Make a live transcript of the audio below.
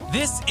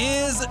This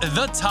is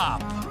The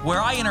Top, where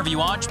I interview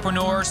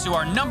entrepreneurs who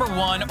are number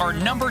one or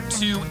number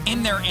two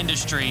in their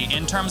industry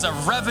in terms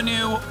of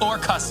revenue or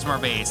customer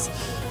base.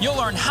 You'll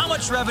learn how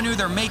much revenue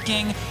they're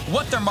making,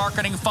 what their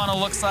marketing funnel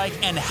looks like,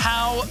 and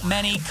how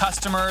many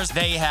customers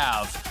they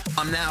have.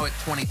 I'm now at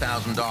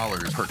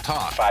 $20,000 per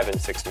talk. 5 and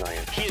 6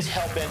 million. He is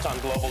hell-bent on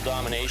global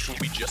domination.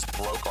 We just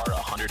broke our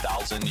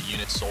 100,000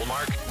 units sold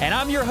mark. And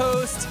I'm your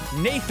host,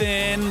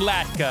 Nathan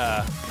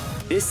Latka.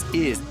 This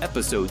is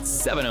episode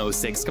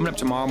 706. Coming up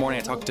tomorrow morning,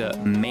 I talk to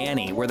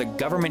Manny, where the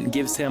government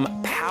gives him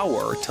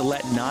power to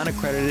let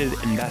non-accredited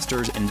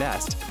investors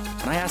invest.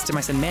 And I asked him,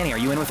 I said, Manny, are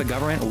you in with the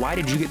government? Why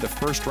did you get the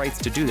first rights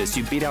to do this?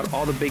 You beat out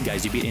all the big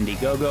guys. You beat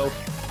Indiegogo,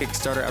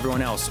 Kickstarter,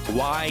 everyone else.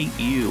 Why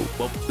you?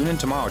 Well, tune in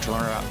tomorrow to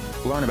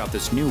learn about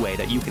this new way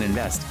that you can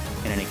invest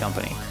in any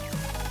company.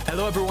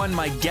 Hello, everyone.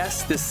 My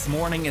guest this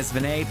morning is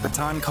Vinay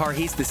Patankar.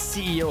 He's the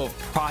CEO of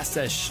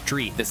Process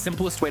Street, the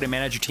simplest way to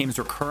manage your team's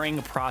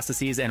recurring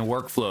processes and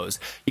workflows.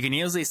 You can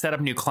easily set up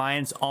new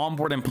clients,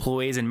 onboard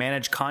employees, and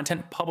manage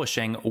content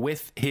publishing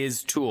with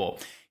his tool.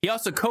 He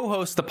also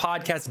co-hosts the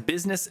podcast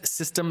Business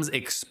Systems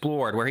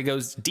Explored, where he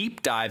goes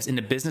deep dives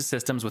into business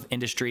systems with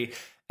industry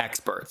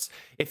experts.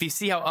 If you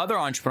see how other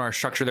entrepreneurs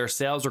structure their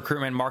sales,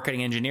 recruitment,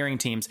 marketing, engineering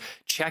teams,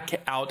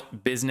 check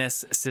out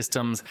Business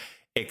Systems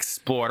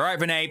Explored. All right,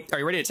 Vinay, are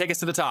you ready to take us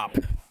to the top?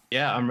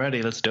 Yeah, I'm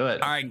ready. Let's do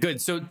it. All right,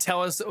 good. So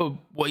tell us,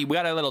 we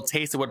got a little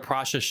taste of what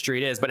Process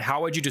Street is, but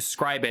how would you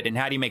describe it and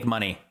how do you make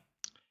money?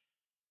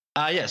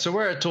 So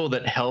we're a tool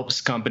that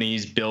helps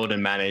companies build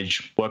and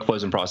manage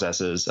workflows and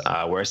processes.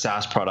 We're a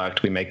SaaS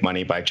product. We make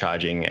money by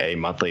charging a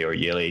monthly or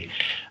yearly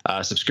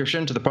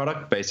subscription to the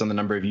product based on the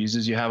number of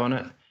users you have on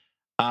it.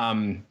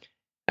 The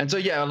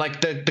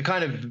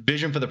kind of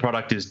vision for the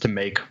product is to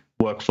make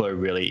workflow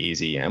really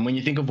easy. And when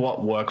you think of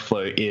what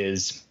workflow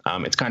is,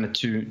 it's kind of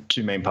two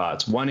main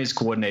parts. One is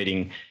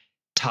coordinating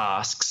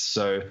tasks.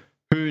 So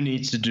who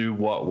needs to do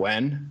what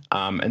when?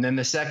 And then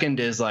the second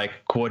is like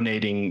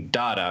coordinating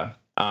data.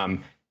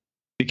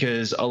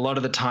 Because a lot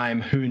of the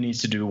time, who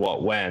needs to do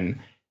what when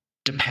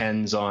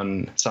depends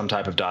on some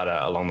type of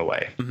data along the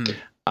way.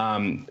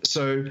 Mm-hmm.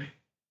 So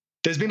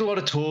there's been a lot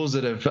of tools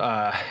that have,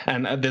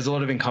 and there's a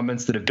lot of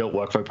incumbents that have built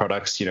workflow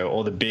products. You know,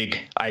 all the big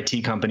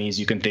IT companies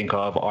you can think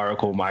of,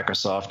 Oracle,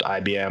 Microsoft,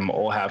 IBM,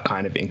 all have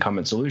kind of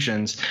incumbent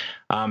solutions.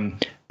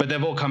 But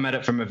they've all come at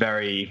it from a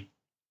very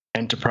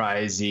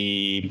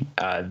enterprisey,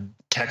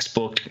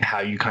 textbook, how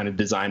you kind of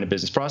design a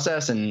business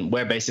process. And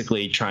we're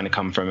basically trying to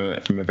come from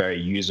a very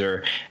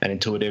user and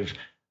intuitive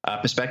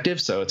perspective.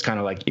 So it's kind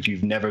of like if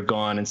you've never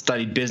gone and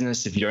studied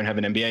business, if you don't have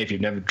an MBA, if you've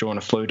never drawn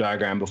a flow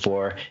diagram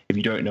before, if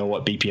you don't know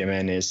what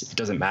BPMN is, it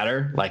doesn't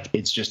matter. Like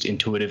it's just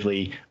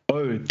intuitively,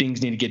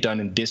 things need to get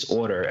done in this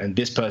order, and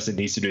this person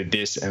needs to do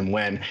this and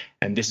when,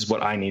 and this is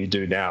what I need to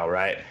do now,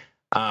 right?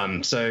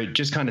 So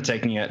just kind of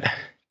taking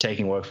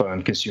workflow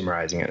and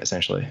consumerizing it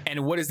essentially.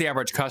 And what is the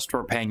average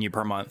customer paying you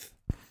per month?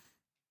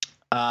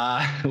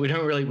 We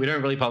don't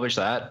really publish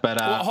that, but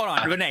well, hold on,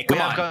 Vinay, come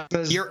on.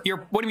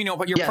 Your what do you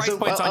know? Your price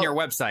point's on your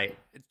website.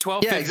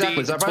 $12.50. Yeah,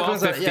 exactly. So our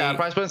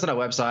price point's on our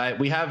website.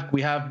 We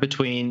have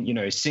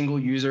between single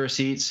user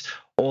seats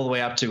all the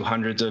way up to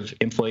hundreds of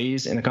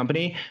employees in a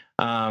company,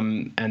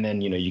 and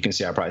then you can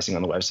see our pricing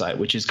on the website,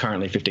 which is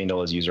currently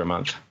 $15 user a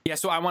month. Yeah.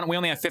 So we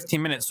only have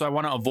 15 minutes, so I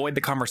want to avoid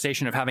the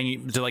conversation of having you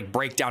to like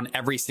break down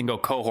every single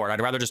cohort.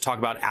 I'd rather just talk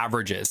about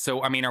averages.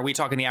 So I mean, are we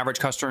talking the average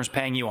customer is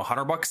paying you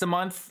 $100 a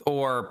month,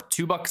 or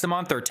 $2 a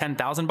month, or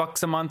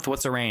 $10,000 a month?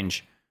 What's the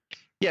range?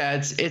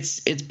 Yeah,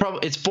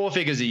 it's 4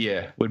 figures a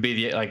year would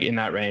be in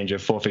that range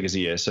of 4 figures a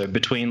year. So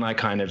between like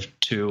kind of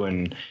 2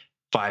 and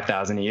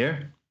 5,000 a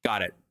year.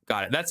 Got it.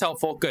 That's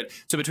helpful. Good.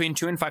 So between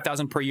 2 and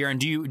 5,000 per year. And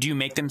do you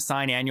make them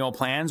sign annual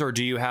plans, or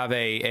do you have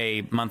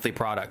a monthly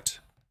product?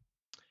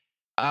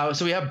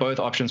 So we have both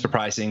options for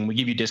pricing. We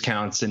give you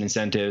discounts and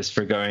incentives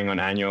for going on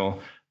annual.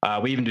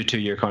 We even do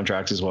 2-year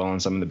contracts as well on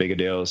some of the bigger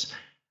deals,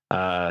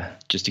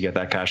 just to get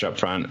that cash up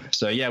front.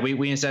 So yeah, we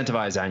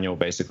incentivize annual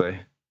basically.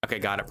 Okay,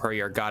 got it. Per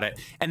year, got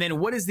it. And then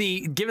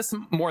give us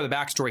some more of the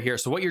backstory here.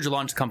 So what year did you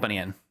launch the company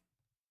in?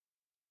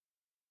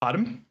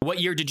 Pardon?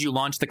 What year did you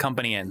launch the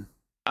company in?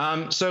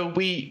 So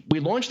we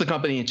launched the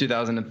company in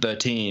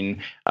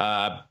 2013,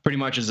 pretty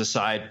much as a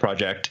side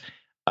project,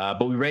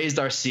 but we raised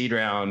our seed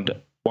round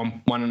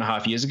one and a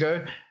half years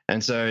ago.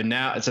 And so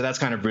that's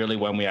kind of really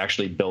when we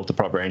actually built the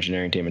proper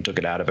engineering team and took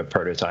it out of a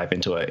prototype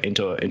into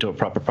a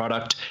proper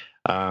product.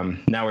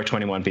 Now we're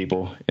 21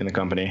 people in the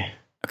company.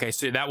 Okay,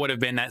 so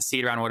that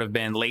seed round would have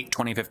been late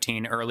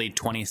 2015, early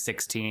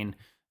 2016.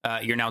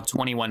 You're now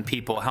 21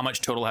 people. How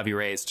much total have you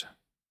raised?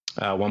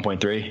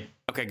 1.3.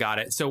 Okay, got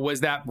it. So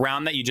was that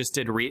round that you just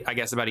did, I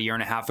guess about a year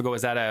and a half ago,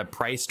 was that a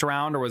priced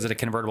round or was it a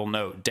convertible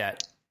note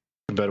debt?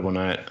 Convertible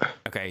note.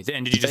 Okay,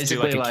 and did you just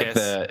do like a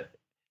KISS?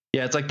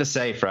 It's like the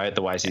SAFE, right?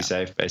 The YC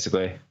SAFE,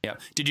 basically. Yeah.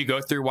 Did you go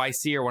through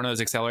YC or one of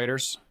those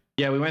accelerators?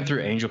 Yeah, we went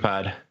through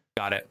AngelPad.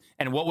 Got it.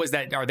 And what was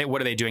that?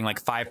 What are they doing?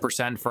 Like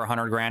 5% for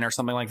 $100,000 or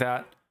something like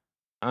that?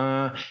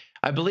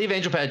 I believe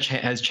AngelPad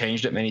has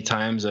changed it many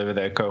times over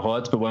their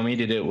cohorts, but when we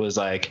did it was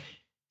like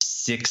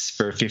 6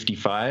 for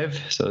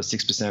 55, so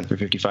 6% for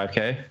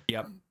 55K.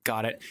 Yep.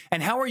 Got it.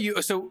 And how are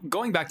you? So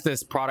going back to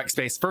this product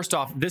space, first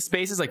off, this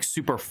space is like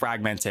super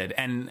fragmented,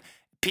 and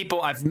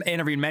I've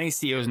interviewed many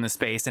CEOs in this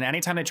space, and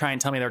anytime they try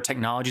and tell me their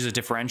technology is a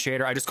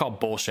differentiator, I just call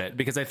bullshit,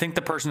 because I think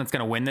the person that's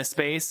going to win this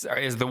space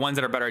is the ones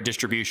that are better at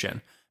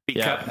distribution.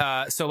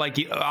 Because, so like,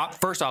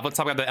 first off, let's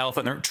talk about the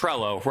elephant in the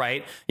Trello,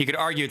 right? You could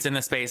argue it's in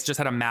the space, just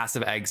had a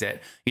massive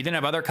exit. You then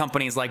have other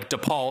companies like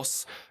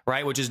DePulse,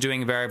 right, which is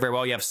doing very, very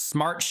well. You have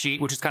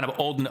Smartsheet, which is kind of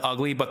old and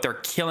ugly, but they're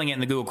killing it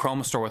in the Google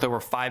Chrome store with over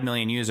 5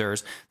 million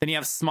users. Then you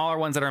have smaller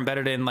ones that are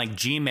embedded in like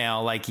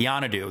Gmail, like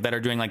Yanadu, that are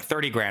doing like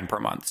 30 grand per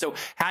month. So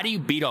how do you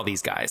beat all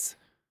these guys?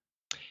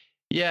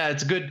 Yeah,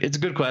 it's a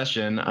good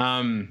question.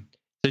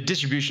 So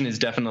distribution is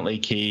definitely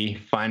key.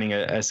 Finding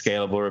a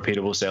scalable,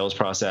 repeatable sales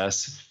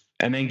process,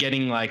 and then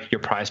getting like your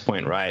price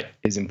point right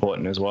is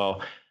important as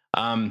well.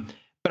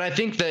 But I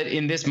think that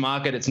in this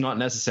market, it's not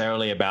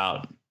necessarily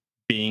about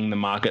being the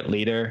market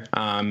leader.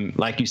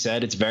 Like you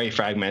said, it's very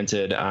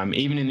fragmented.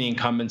 Even in the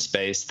incumbent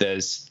space,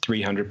 there's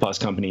 300 plus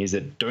companies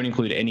that don't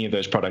include any of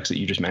those products that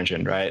you just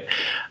mentioned, right?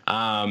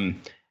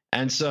 And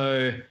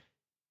so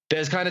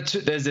there's kind of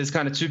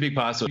two big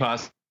parts.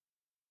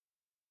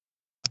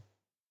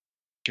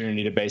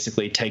 Opportunity to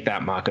basically take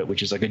that market,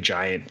 which is like a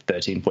giant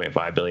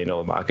 $13.5 billion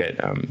market.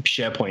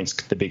 SharePoint's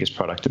the biggest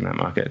product in that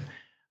market.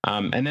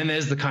 And then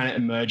there's the kind of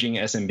emerging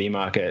SMB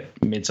market,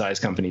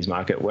 mid-sized companies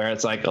market, where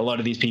it's like a lot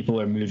of these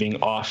people are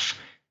moving off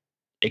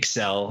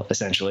Excel,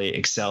 essentially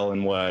Excel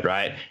and Word,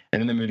 right?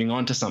 And then they're moving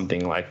on to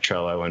something like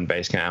Trello and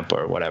Basecamp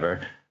or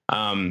whatever.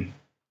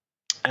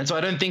 And so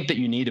I don't think that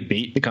you need to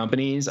beat the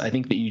companies. I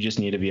think that you just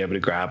need to be able to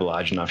grab a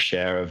large enough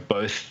share of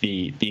both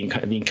the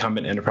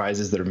incumbent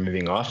enterprises that are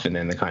moving off and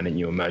then the kind of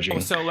new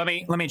emerging. So let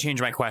me change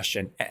my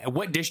question.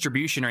 What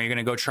distribution are you going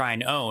to go try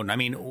and own? I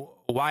mean,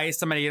 why is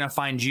somebody going to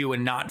find you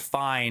and not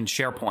find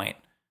SharePoint?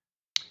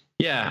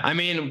 Yeah, I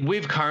mean,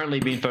 we've currently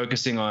been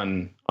focusing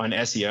on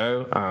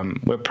SEO.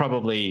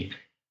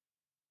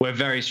 We're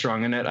very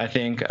strong in it, I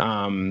think,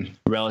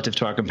 relative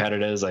to our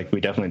competitors. Like,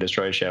 we definitely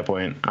destroyed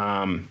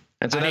SharePoint.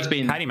 And so how do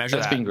you measure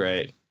that? That's been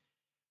great.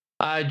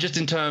 Just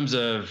in terms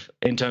of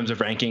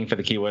ranking for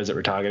the keywords that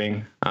we're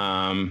targeting,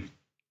 and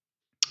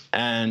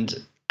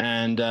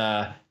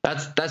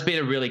that's been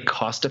a really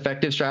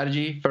cost-effective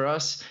strategy for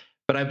us.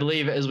 But I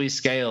believe as we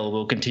scale,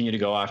 we'll continue to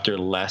go after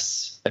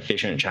less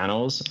efficient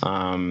channels,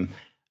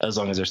 as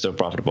long as they're still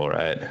profitable,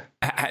 right?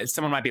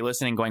 Someone might be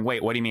listening, going,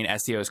 "Wait, what do you mean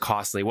SEO is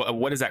costly?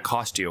 What does that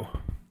cost you?"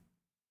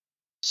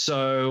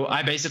 So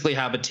I basically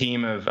have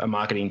a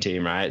marketing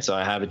team, right? So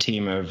I have a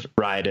team of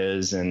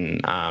writers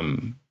and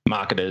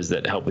marketers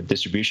that help with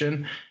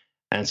distribution.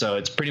 And so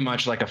it's pretty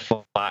much like a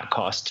flat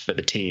cost for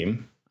the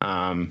team.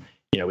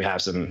 We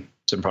have some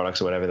products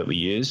or whatever that we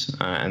use.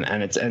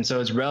 And so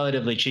it's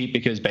relatively cheap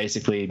because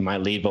basically my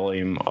lead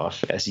volume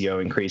of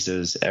SEO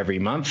increases every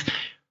month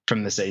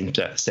from the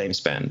same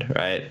spend,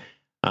 right?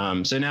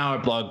 So now our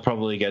blog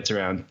probably gets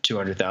around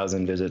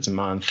 200,000 visits a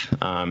month,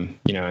 and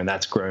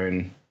that's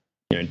grown,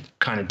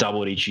 kind of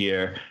doubled each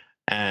year,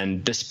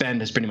 and the spend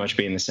has pretty much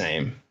been the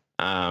same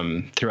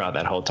throughout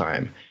that whole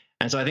time.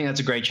 And so I think that's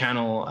a great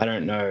channel. I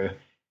don't know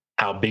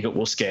how big it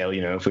will scale.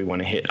 If we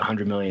want to hit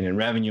 100 million in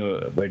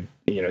revenue,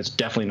 it's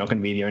definitely not going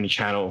to be the only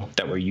channel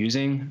that we're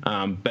using.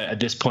 But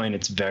at this point,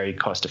 it's very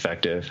cost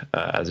effective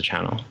as a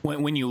channel.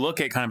 When you look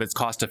at kind of its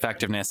cost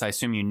effectiveness, I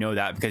assume you know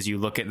that because you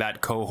look at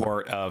that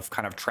cohort of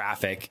kind of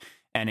traffic,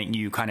 and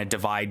you kind of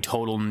divide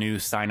total new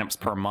signups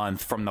per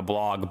month from the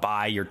blog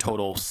by your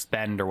total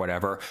spend or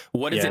whatever.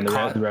 What is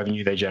the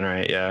revenue they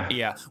generate? Yeah.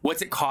 Yeah.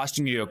 What's it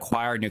costing you to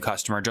acquire a new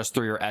customer just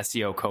through your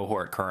SEO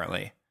cohort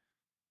currently?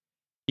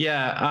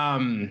 Yeah.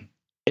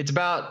 It's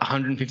about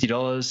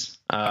 $150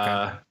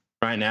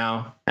 right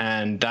now.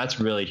 And that's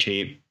really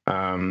cheap.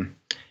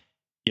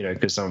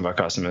 Because some of our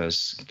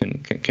customers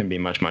can be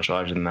much, much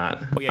larger than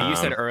that. Well, yeah, you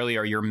said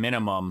earlier your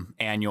minimum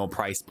annual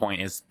price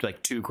point is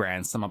like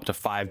 $2,000, some up to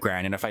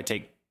 $5,000. And if I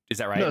take, is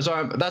that right? No,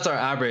 so that's our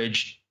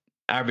average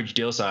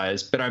deal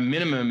size, but our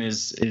minimum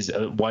is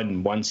a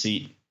one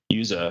seat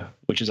user,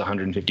 which is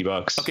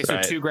 $150. Okay, so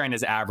right? $2,000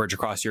 is average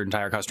across your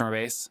entire customer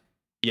base.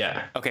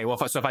 Yeah. Okay. Well,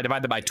 so if I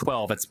divide that by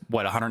 12, it's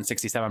what,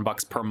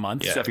 $167 per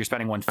month. Yeah. So if you're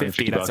spending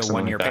 $150, that's a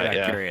 1 year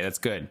payback period. That's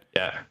good.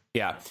 Yeah.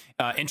 Yeah.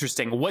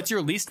 Interesting. What's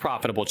your least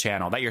profitable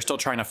channel that you're still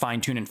trying to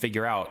fine tune and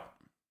figure out?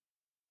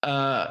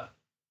 We're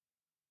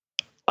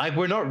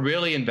not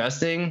really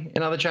investing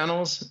in other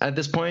channels at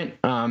this point.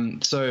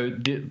 So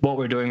what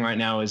we're doing right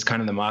now is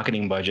kind of the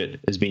marketing budget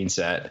is being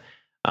set.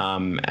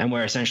 And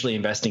we're essentially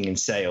investing in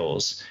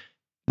sales,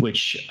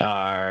 which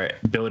are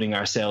building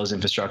our sales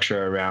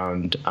infrastructure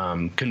around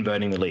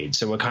converting the leads.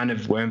 So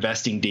we're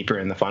investing deeper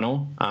in the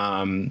funnel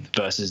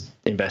versus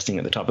investing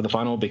at the top of the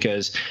funnel,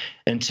 because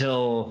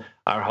until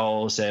our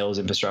whole sales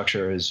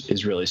infrastructure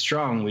is really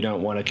strong, we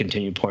don't want to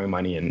continue pouring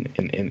money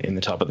in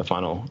the top of the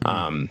funnel,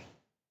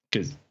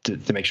 because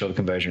to make sure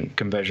the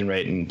conversion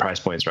rate and price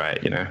point's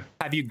right,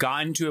 Have you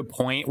gotten to a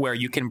point where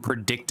you can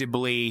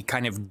predictably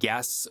kind of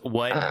guess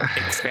what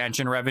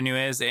expansion revenue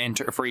is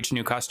for each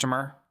new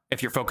customer?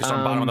 if you're focused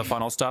on bottom of the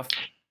funnel stuff?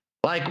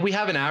 Like we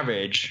have an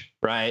average,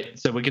 right?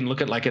 So we can look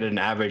at like at an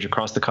average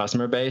across the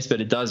customer base, but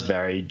it does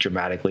vary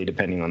dramatically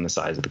depending on the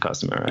size of the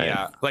customer, right?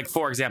 Yeah. Like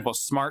for example,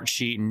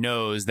 Smartsheet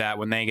knows that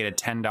when they get a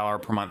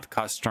 $10 per month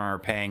customer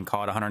paying,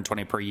 call it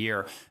 120 per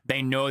year,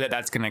 they know that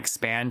that's going to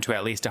expand to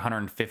at least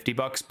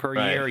 $150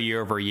 per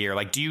year over year.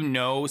 Like, do you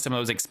know some of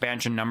those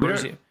expansion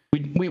numbers?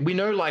 We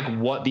know like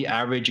what the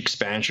average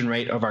expansion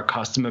rate of our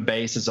customer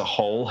base as a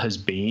whole has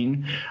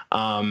been.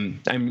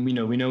 And we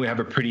know we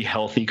have a pretty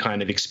healthy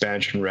kind of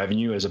expansion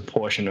revenue as a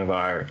portion of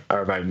our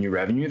new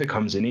revenue that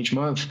comes in each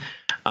month.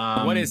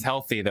 What is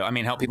healthy though? I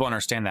mean, help people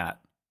understand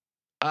that.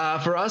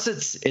 For us,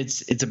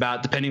 it's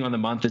about, depending on the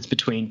month, it's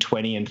between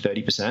 20 and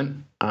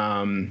 30%.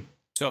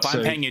 So if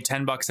I'm paying you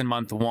 $10 in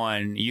month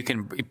one, you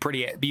can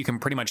pretty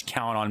much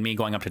count on me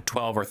going up to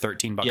 12 or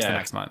 $13 the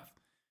next month.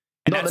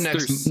 And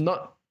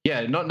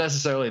not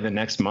necessarily the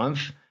next month,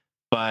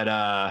 but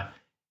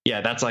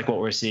that's like what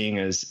we're seeing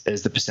as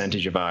the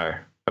percentage of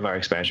our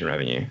expansion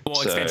revenue.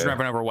 Well, expansion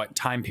revenue over what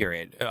time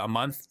period? A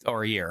month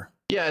or a year?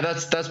 Yeah,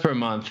 that's per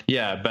month.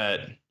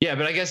 But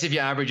I guess if you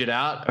average it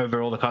out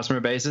over all the customer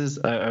bases,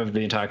 over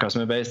the entire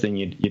customer base, then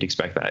you'd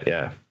expect that.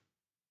 Yeah.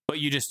 But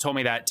you just told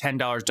me that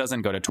 $10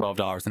 doesn't go to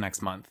 $12 the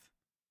next month.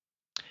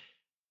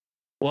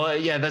 Well,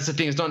 yeah, that's the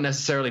thing. It's not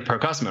necessarily per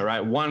customer,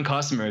 right? One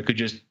customer could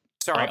just.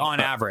 Sorry, on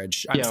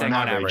average. I'm saying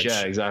on average.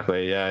 Yeah,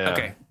 exactly. Yeah.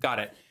 Okay, got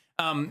it.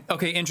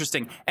 Okay,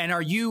 interesting. And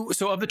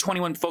so of the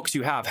 21 folks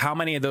you have, how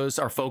many of those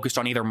are focused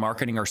on either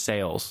marketing or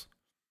sales?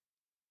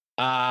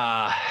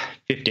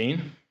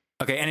 15.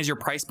 Okay, and is your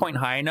price point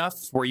high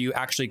enough where you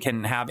actually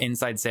can have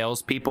inside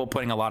sales people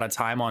putting a lot of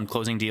time on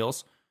closing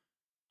deals?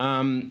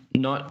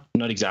 Not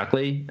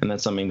exactly, and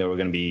that's something that we're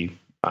going to be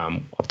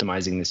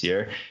optimizing this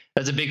year.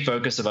 That's a big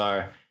focus of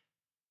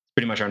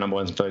pretty much our number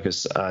one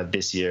focus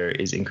this year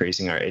is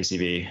increasing our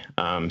ACV.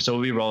 So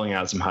we'll be rolling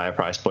out some higher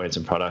price points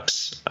and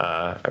products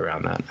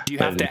around that. Do you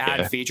have to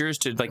add features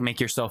to like make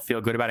yourself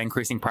feel good about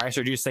increasing price,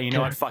 or do you say, you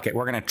know what, fuck it,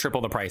 we're going to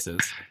triple the prices?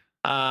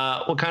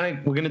 We're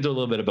going to do a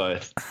little bit of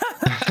both.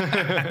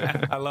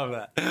 I love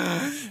that.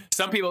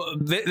 Some people,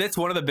 that's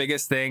one of the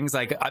biggest things.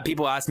 Like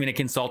people ask me to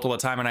consult all the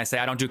time, and I say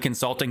I don't do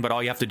consulting, but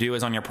all you have to do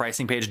is on your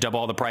pricing page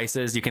double all the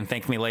prices. You can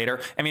thank me later.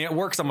 I mean, it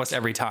works almost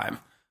every time.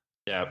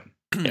 Yeah.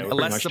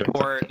 Less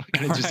support.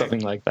 Do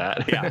something like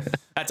that. Yeah,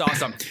 that's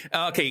awesome.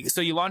 Okay,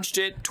 so you launched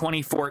it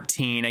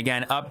 2014,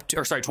 again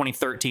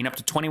 2013, up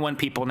to 21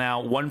 people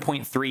now,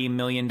 $1.3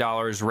 million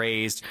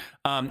raised.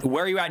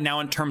 Where are you at now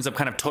in terms of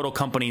kind of total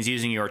companies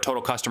using you or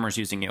total customers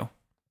using you?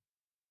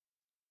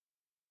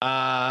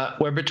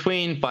 We're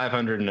between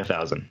 500 and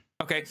 1,000.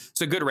 Okay,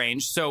 so good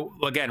range. So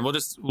again, we'll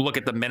just look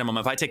at the minimum.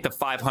 If I take the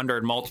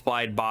 500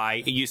 multiplied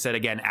by, you said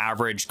again,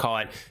 average, call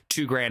it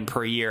 $2,000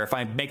 per year. If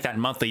I make that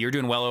monthly, you're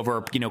doing well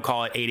over,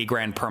 call it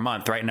 $80,000 per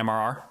month, right? In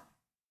MRR?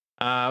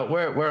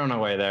 We're on our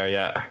way there.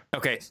 Yeah.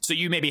 Okay, so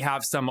you maybe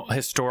have some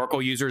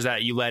historical users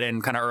that you let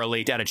in kind of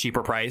early at a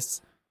cheaper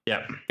price.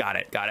 Yep. Got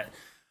it.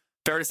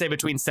 Fair to say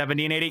between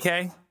 70 and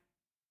 80K?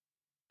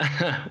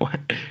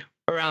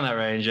 Around that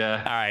range,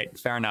 yeah. All right,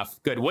 fair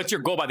enough. Good. What's your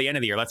goal by the end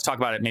of the year? Let's talk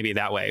about it maybe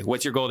that way.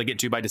 What's your goal to get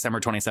to by December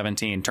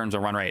 2017 in terms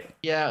of run rate?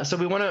 Yeah, so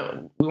we want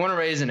to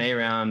raise an A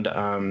round,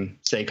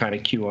 say kind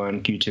of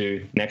Q1,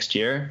 Q2 next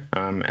year,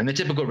 and the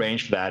typical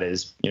range for that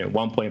is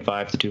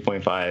 1.5 to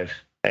 2.5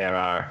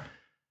 ARR,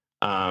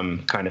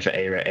 kind of for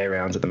A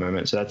rounds at the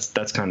moment. So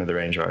that's kind of the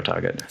range of our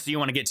target. So you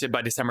want to get to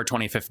by December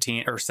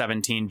 2015 or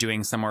 17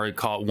 doing somewhere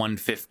call it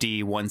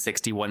 150,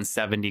 160,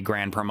 170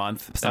 grand per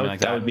month, something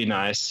like that. That would be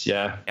nice.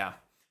 Yeah. Yeah.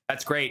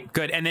 That's great.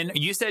 Good. And then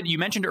you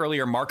mentioned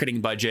earlier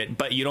marketing budget,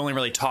 but you'd only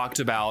really talked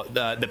about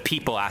the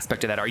people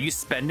aspect of that. Are you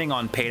spending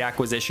on paid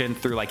acquisition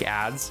through like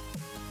ads?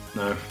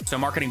 No. So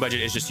marketing budget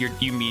is just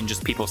you mean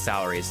just people's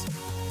salaries?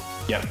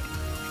 Yep.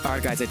 All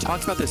right, guys, I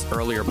talked about this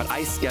earlier, but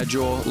I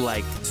schedule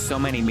like so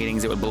many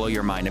meetings that would blow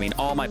your mind. I mean,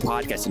 all my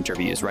podcast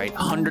interviews, right?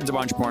 Hundreds of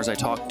entrepreneurs I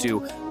talk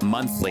to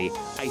monthly,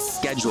 I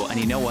schedule. And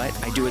you know what?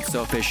 I do it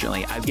so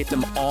efficiently. I get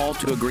them all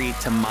to agree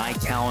to my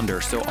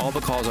calendar. So all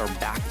the calls are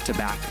back to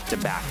back to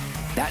back.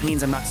 That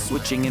means I'm not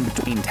switching in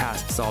between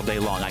tasks all day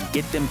long. I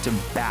get them to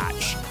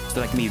batch so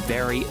that I can be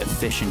very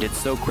efficient. It's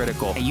so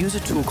critical. I use a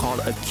tool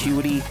called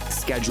Acuity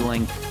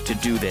Scheduling to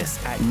do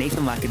this at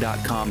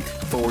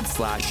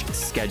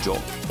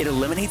nathanlatka.com/schedule. It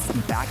eliminates the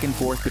back and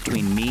forth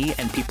between me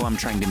and people I'm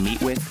trying to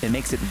meet with. It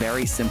makes it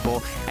very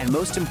simple. And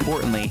most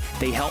importantly,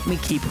 they help me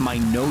keep my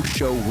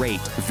no-show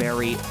rate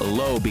very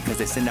low because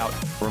they send out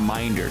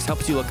reminders.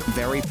 Helps you look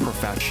very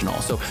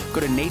professional. So go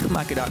to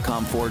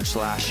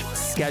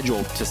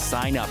nathanlatka.com/schedule to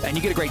sign up. And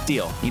you get a great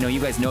deal. You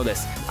guys know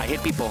this. I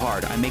hit people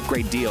hard. I make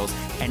great deals.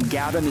 And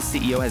Gavin, the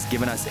CEO, has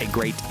given us a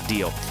great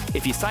deal.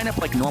 If you sign up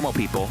like normal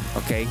people,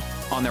 okay,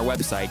 on their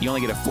website, you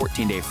only get a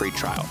 14-day free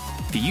trial.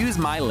 If you use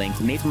my link,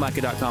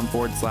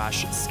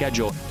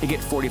 nathanlatka.com/schedule, you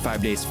get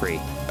 45 days free.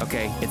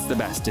 Okay, it's the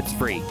best. It's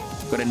free.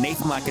 Go to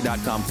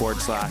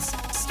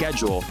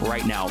nathanlatka.com/schedule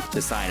right now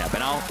to sign up,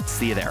 and I'll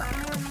see you there.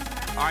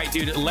 All right,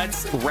 dude,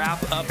 let's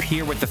wrap up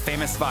here with the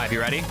famous 5.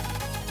 You ready?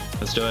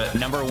 Let's do it.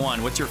 Number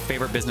 1, what's your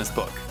favorite business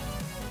book?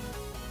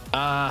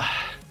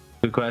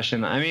 Good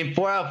question. I mean,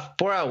 4-Hour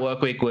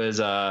Workweek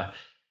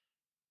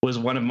was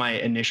one of my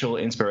initial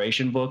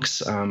inspiration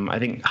books. I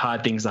think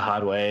Hard Things the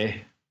Hard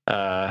Way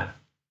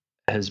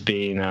has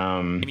been.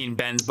 You mean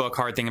Ben's book,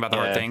 Hard Thing About the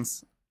Hard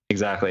Things?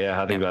 Exactly. Yeah,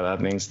 Hard Things About the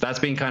Hard Things. That's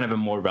been kind of a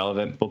more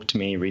relevant book to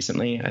me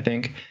recently, I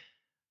think.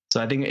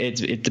 So I think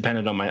it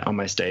depended on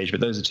my stage, but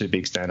those are two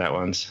big standout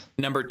ones.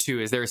 Number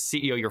 2, is there a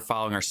CEO you're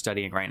following or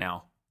studying right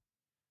now?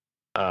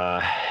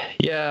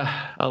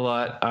 Yeah, a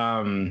lot.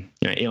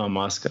 Elon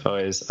Musk,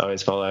 always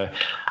follow.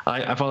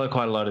 I follow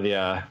quite a lot of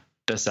the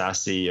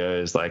SaaS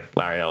CEOs like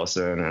Larry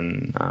Ellison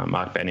and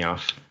Mark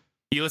Benioff.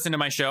 You listen to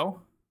my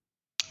show?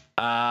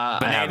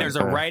 But hey, there's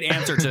a right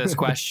answer to this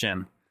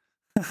question.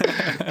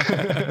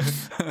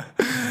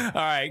 All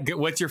right,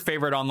 what's your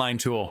favorite online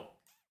tool?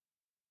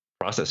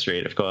 Process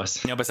Street, of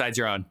course. No, besides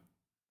your own.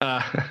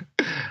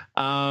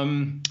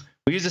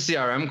 We use a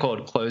CRM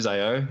called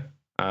Close.io.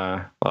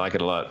 I like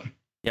it a lot.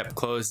 Yep,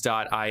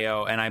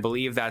 Close.io, and I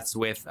believe that's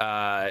with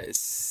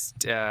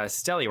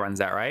Stelly runs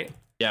that, right?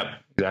 Yep,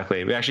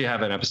 exactly. We actually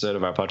have an episode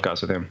of our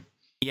podcast with him.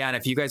 Yeah, and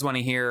if you guys want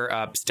to hear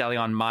Stelly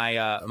on my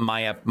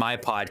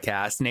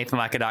podcast,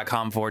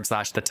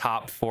 nathanlatka.com/the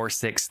top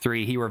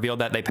 463, he revealed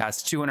that they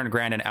passed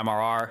 $200,000 in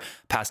MRR,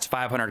 passed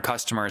 500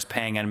 customers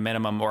paying a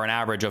minimum or an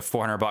average of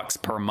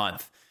 $400 per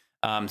month.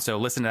 So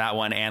listen to that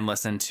one and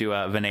listen to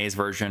Vinay's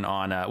version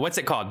on what's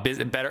it called?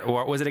 Better,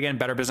 or was it again?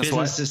 Better Business.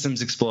 Business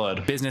Systems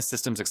Explored. Business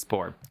Systems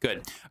Explored.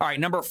 Good. All right,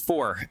 number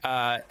 4.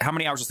 How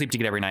many hours of sleep do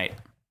you get every night?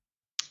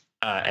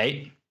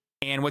 8.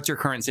 And what's your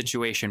current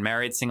situation?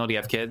 Married, single? Do you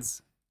have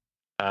kids?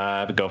 I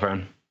have a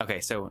girlfriend. Okay,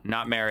 so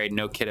not married,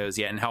 no kiddos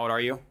yet. And how old are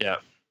you? Yeah.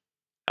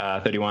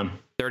 31.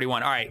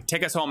 31. All right,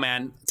 take us home,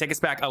 man. Take us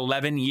back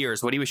 11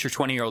 years. What do you wish your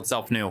 20-year-old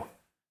self knew?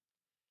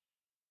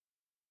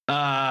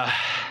 That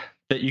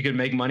you could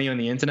make money on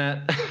the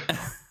internet.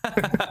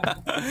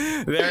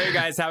 There you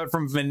guys have it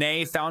from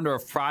Vinay, founder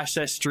of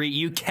Process Street.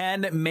 You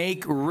can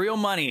make real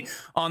money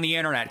on the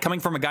internet.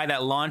 Coming from a guy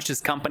that launched his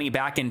company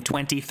back in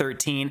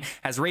 2013,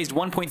 has raised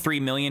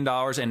 $1.3 million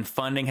in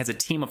funding, has a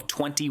team of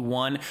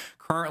 21,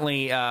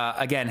 currently,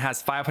 again,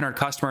 has 500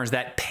 customers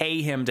that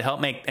pay him to help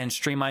make and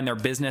streamline their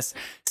business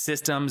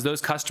systems.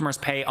 Those customers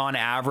pay on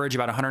average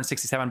about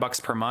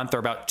 $167 per month, or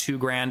about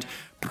 $2,000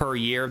 per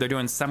year. They're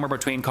doing somewhere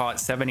between, call it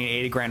 70 and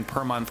 80 grand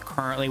per month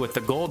currently, with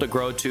the goal to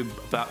grow to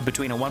about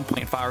between a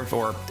 1.5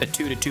 or a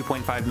 2 to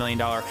 $2.5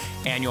 million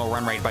annual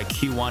run rate by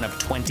Q1 of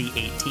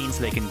 2018,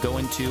 so they can go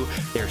into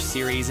their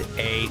Series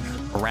A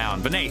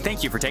round. Vinay,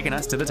 thank you for taking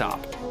us to the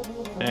top.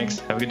 Thanks.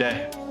 Have a good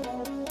day.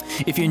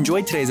 If you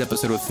enjoyed today's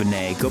episode with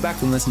Vinay, go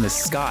back and listen to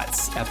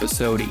Scott's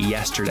episode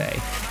yesterday.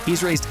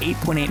 He's raised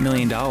 $8.8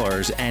 million,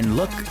 and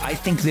look, I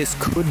think this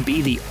could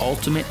be the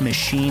ultimate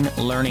machine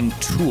learning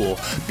tool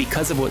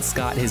because of what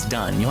Scott has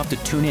done. You'll have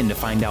to tune in to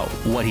find out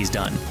what he's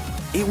done.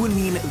 It would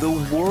mean the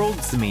world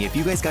to me if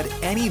you guys got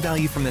any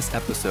value from this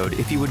episode,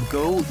 if you would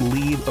go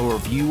leave a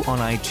review on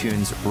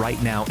iTunes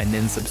right now and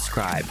then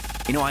subscribe.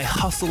 You know, I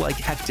hustle like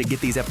heck to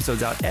get these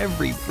episodes out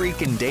every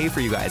freaking day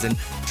for you guys, and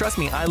trust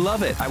me, I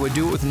love it. I would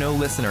do it with no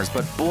listeners,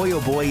 but boy,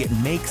 oh boy, it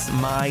makes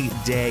my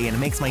day and it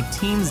makes my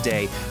team's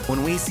day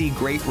when we see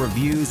great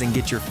reviews and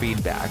get your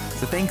feedback.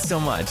 So thanks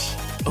so much.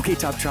 Okay,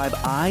 Top Tribe,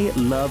 I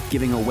love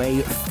giving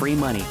away free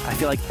money. I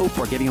feel like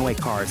Oprah giving away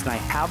cars, and I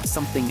have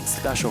something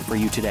special for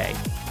you today.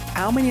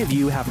 How many of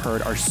you have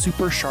heard our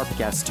super sharp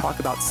guests talk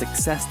about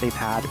success they've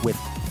had with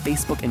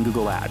Facebook and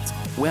Google Ads?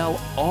 Well,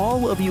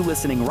 all of you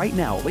listening right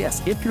now,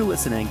 yes, if you're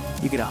listening,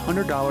 you get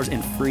 $100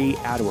 in free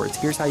AdWords.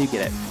 Here's how you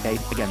get it, okay?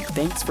 Again,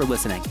 thanks for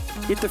listening.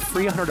 Get the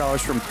free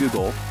 $100 from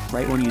Google,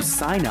 right, when you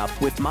sign up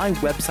with my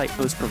website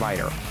host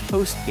provider,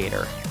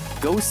 HostGator.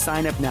 Go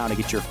sign up now to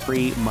get your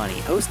free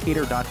money.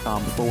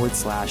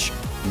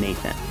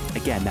 HostGator.com/Nathan.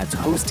 Again, that's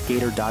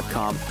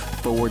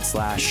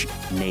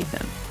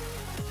HostGator.com/Nathan.